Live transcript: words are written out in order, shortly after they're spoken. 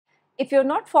If you're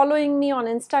not following me on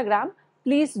Instagram,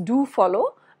 please do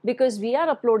follow, because we are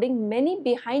uploading many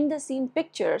behind the scene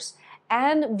pictures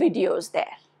and videos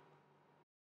there.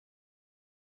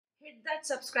 Hit that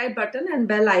subscribe button and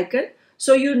bell icon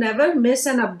so you never miss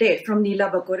an update from Neela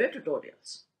Bakore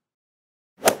Tutorials.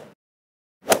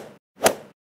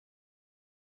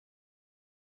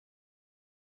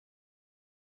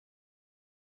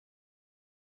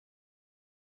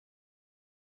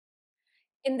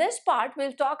 In this part,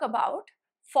 we'll talk about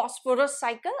phosphorus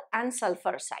cycle and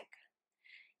sulfur cycle.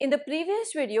 In the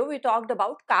previous video, we talked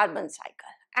about carbon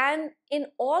cycle. And in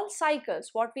all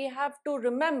cycles, what we have to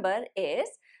remember is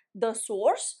the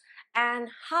source and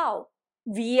how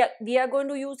we are going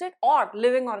to use it, or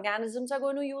living organisms are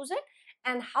going to use it,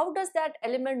 and how does that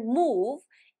element move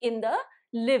in the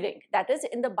living, that is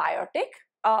in the biotic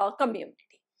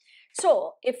community.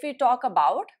 So if we talk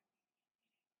about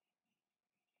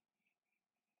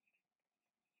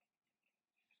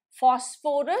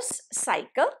phosphorus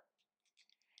cycle,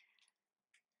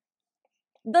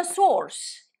 the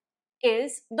source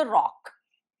is the rock.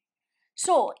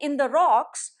 So in the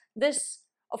rocks, this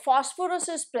phosphorus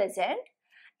is present,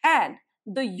 and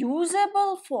the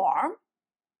usable form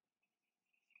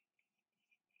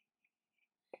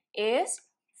is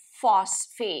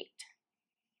phosphate.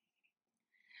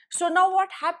 So now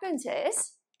what happens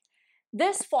is,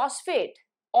 this phosphate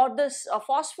or this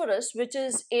phosphorus which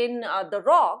is in the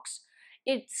rocks,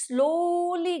 it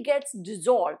slowly gets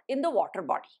dissolved in the water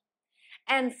body.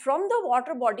 And from the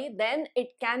water body, then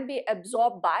it can be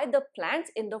absorbed by the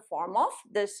plants in the form of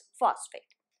this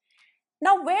phosphate.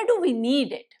 Now, where do we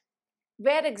need it?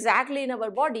 Where exactly in our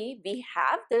body we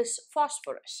have this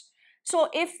phosphorus? So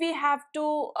if we have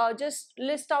to just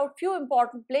list out few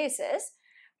important places,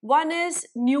 one is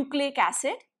nucleic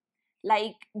acid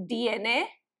like DNA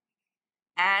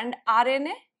and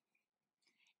RNA.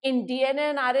 In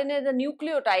DNA and RNA, the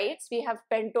nucleotides, we have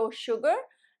pentose sugar,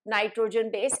 nitrogen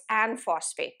base and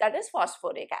phosphate, that is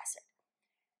phosphoric acid.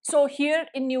 So here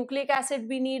in nucleic acid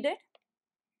we need it.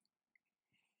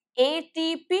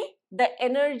 ATP, the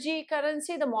energy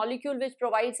currency, the molecule which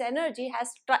provides energy,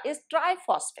 is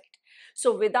triphosphate.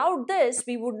 So without this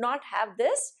we would not have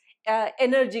this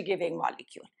energy giving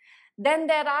molecule. Then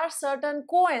there are certain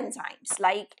coenzymes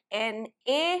like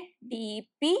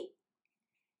NADP,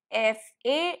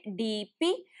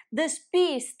 FADP. This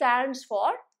P stands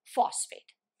for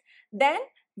phosphate. Then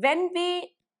when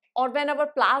our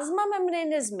plasma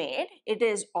membrane is made, it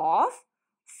is of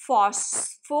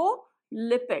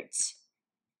phospholipids.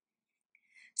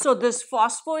 So this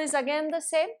phospho is again the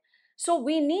same. So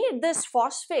we need this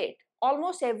phosphate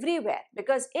almost everywhere,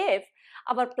 because if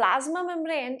our plasma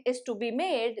membrane is to be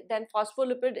made, then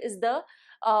phospholipid is the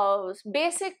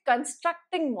basic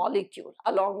constructing molecule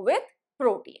along with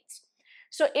proteins.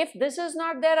 So if this is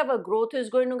not there, our growth is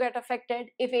going to get affected.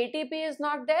 If ATP is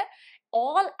not there,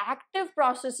 all active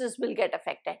processes will get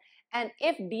affected. And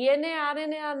if DNA,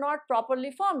 RNA are not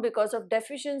properly formed because of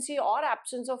deficiency or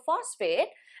absence of phosphate,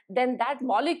 then that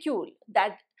molecule,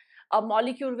 a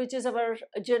molecule which is our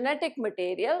genetic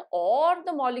material, or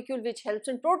the molecule which helps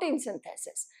in protein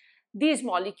synthesis, these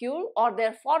molecules or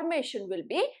their formation will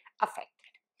be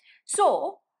affected.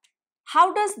 So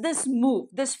how does this move,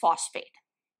 this phosphate?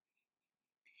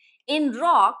 In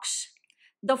rocks,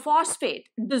 the phosphate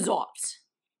dissolves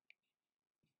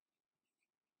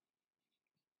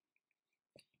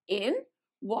in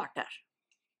water.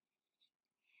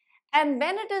 And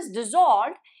when it is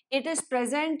dissolved, it is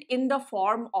present in the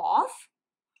form of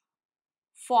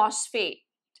phosphate.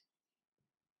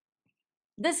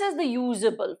 This is the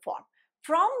usable form.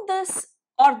 From this,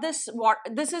 or this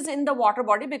is in the water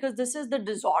body because this is the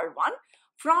dissolved one.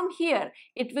 From here,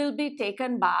 it will be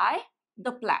taken by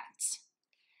the plants.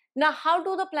 Now, how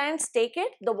do the plants take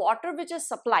it? The water which is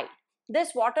supplied,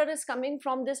 this water is coming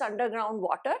from this underground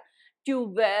water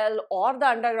tube well or the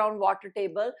underground water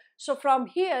table. So from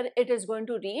here, it is going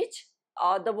to reach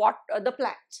the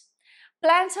plants.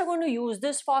 Plants are going to use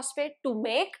this phosphate to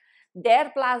make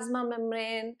their plasma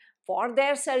membrane, for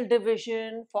their cell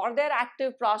division, for their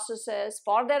active processes,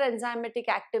 for their enzymatic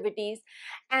activities,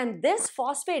 and this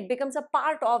phosphate becomes a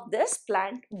part of this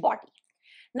plant body.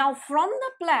 Now from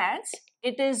the plants,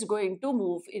 it is going to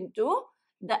move into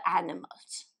the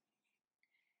animals.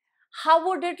 How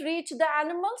would it reach the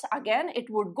animals? Again, it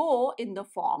would go in the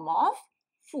form of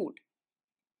food.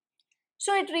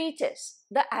 So it reaches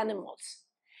the animals.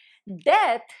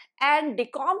 Death and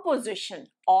decomposition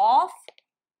of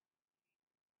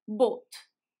both,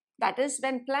 that is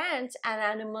when plants and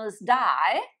animals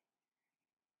die,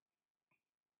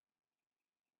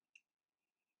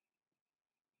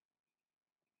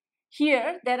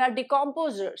 here there are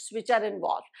decomposers which are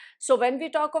involved. So when we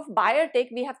talk of biotic,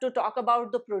 we have to talk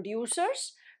about the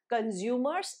producers,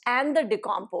 consumers, and the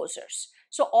decomposers.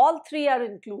 So all three are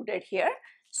included here.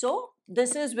 So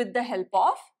this is with the help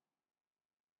of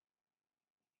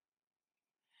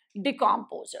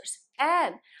decomposers,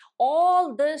 and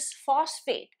all this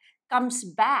phosphate comes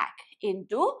back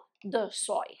into the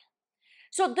soil.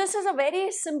 So this is a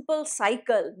very simple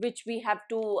cycle which we have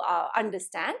to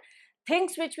understand.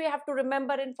 Things which we have to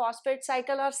remember in phosphate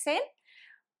cycle are same.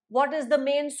 What is the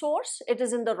main source? It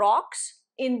is in the rocks.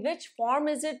 In which form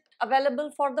is it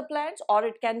available for the plants, or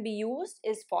it can be used,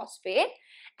 is phosphate.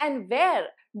 And where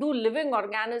do living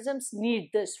organisms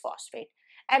need this phosphate?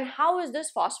 And how is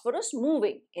this phosphorus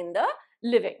moving in the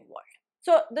living world?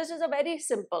 So this is a very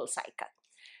simple cycle.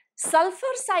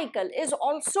 Sulfur cycle is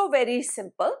also very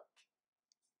simple.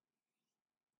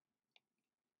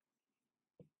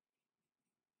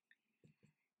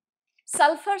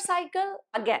 Sulfur cycle,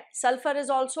 again, sulfur is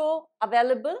also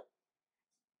available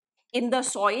in the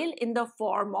soil in the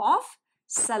form of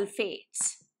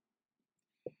sulfates.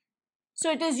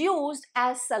 So it is used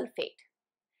as sulfate.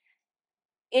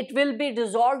 It will be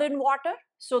dissolved in water.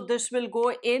 So this will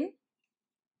go in.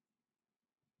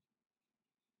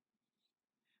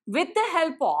 With the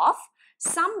help of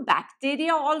some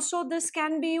bacteria also this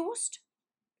can be used.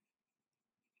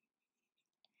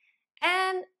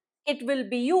 And it will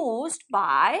be used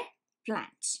by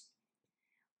plants.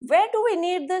 Where do we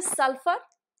need this sulfur?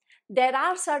 There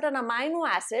are certain amino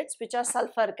acids which are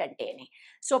sulfur containing.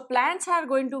 So plants are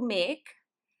going to make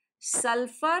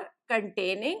sulfur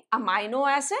containing amino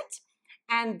acids,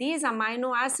 and these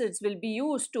amino acids will be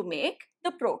used to make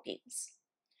the proteins.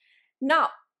 Now,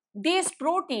 these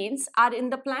proteins are in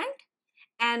the plant,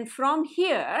 and from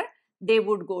here they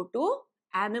would go to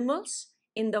animals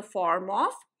in the form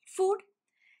of food.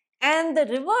 And the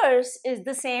reverse is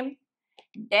the same,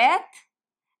 death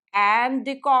and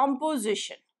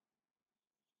decomposition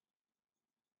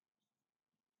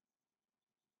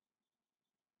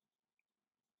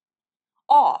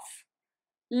of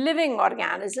living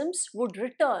organisms would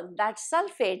return that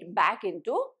sulfate back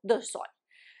into the soil.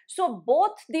 So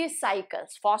both these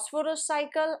cycles, phosphorus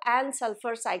cycle and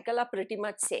sulfur cycle, are pretty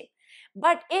much same.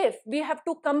 But if we have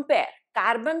to compare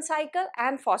carbon cycle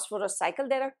and phosphorus cycle,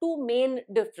 there are two main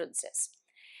differences.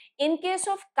 In case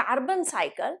of carbon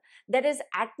cycle, there is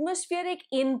atmospheric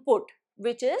input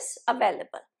which is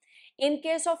available. In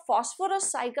case of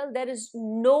phosphorus cycle, there is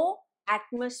no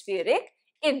atmospheric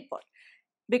input,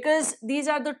 because these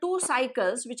are the two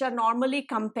cycles which are normally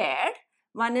compared.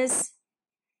 One is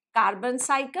carbon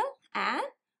cycle and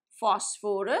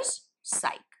phosphorus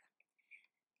cycle.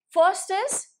 First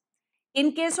is,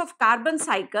 in case of carbon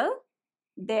cycle,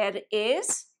 there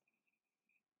is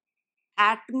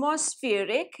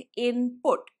atmospheric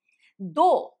input.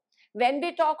 Though when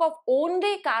we talk of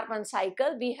only carbon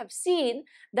cycle, we have seen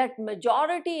that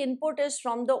majority input is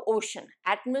from the ocean.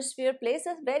 Atmosphere plays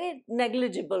a very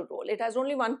negligible role. It has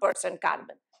only 1%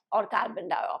 carbon or carbon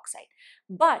dioxide.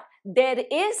 But there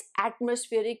is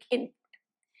atmospheric input.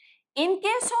 In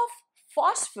case of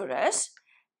phosphorus,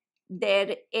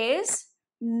 there is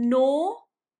no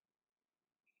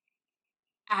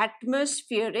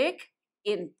atmospheric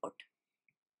input.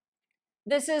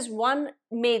 This is one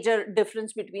major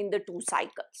difference between the two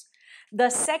cycles. The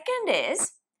second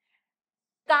is,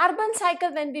 carbon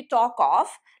cycle, when we talk of,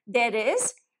 there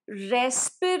is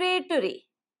respiratory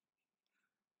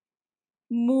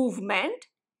movement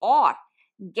or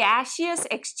gaseous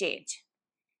exchange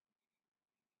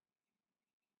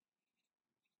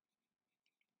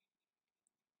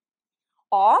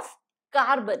of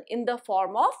carbon in the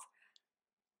form of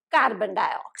carbon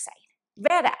dioxide.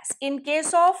 Whereas in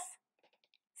case of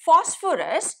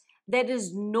phosphorus, there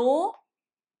is no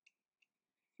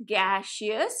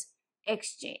gaseous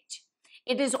exchange.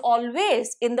 It is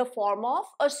always in the form of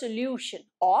a solution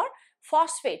or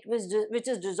phosphate which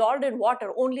is dissolved in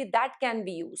water. Only that can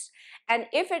be used. And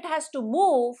if it has to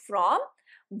move from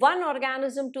one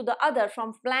organism to the other,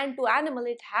 from plant to animal,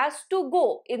 it has to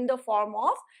go in the form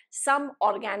of some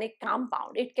organic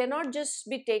compound. It cannot just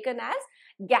be taken as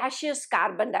gaseous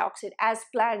carbon dioxide as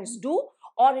plants do,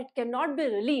 or it cannot be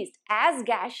released as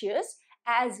gaseous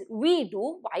as we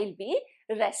do while we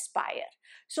respire.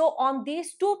 So on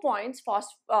these 2 points,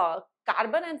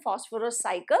 carbon and phosphorus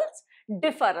cycles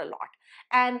differ a lot.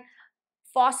 And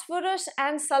phosphorus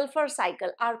and sulfur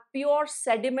cycle are pure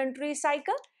sedimentary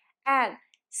cycle, and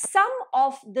some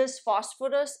of this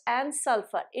phosphorus and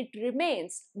sulfur, it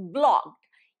remains blocked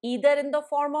either in the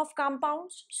form of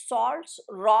compounds, salts,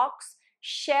 rocks,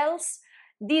 shells,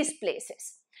 these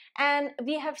places. And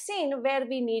we have seen where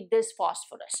we need this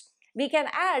phosphorus. We can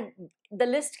add, the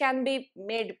list can be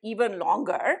made even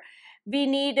longer. We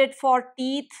need it for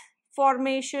teeth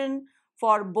formation,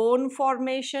 for bone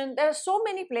formation. There are so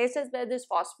many places where this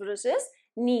phosphorus is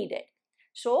needed.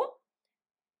 So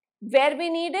where we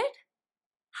need it,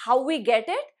 how we get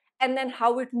it, and then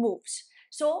how it moves.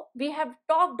 So we have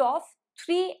talked of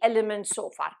 3 elements so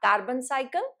far: carbon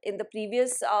cycle in the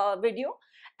previous video,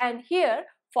 and here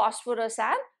phosphorus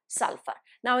and sulfur.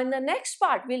 Now in the next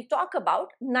part we'll talk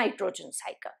about nitrogen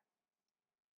cycle.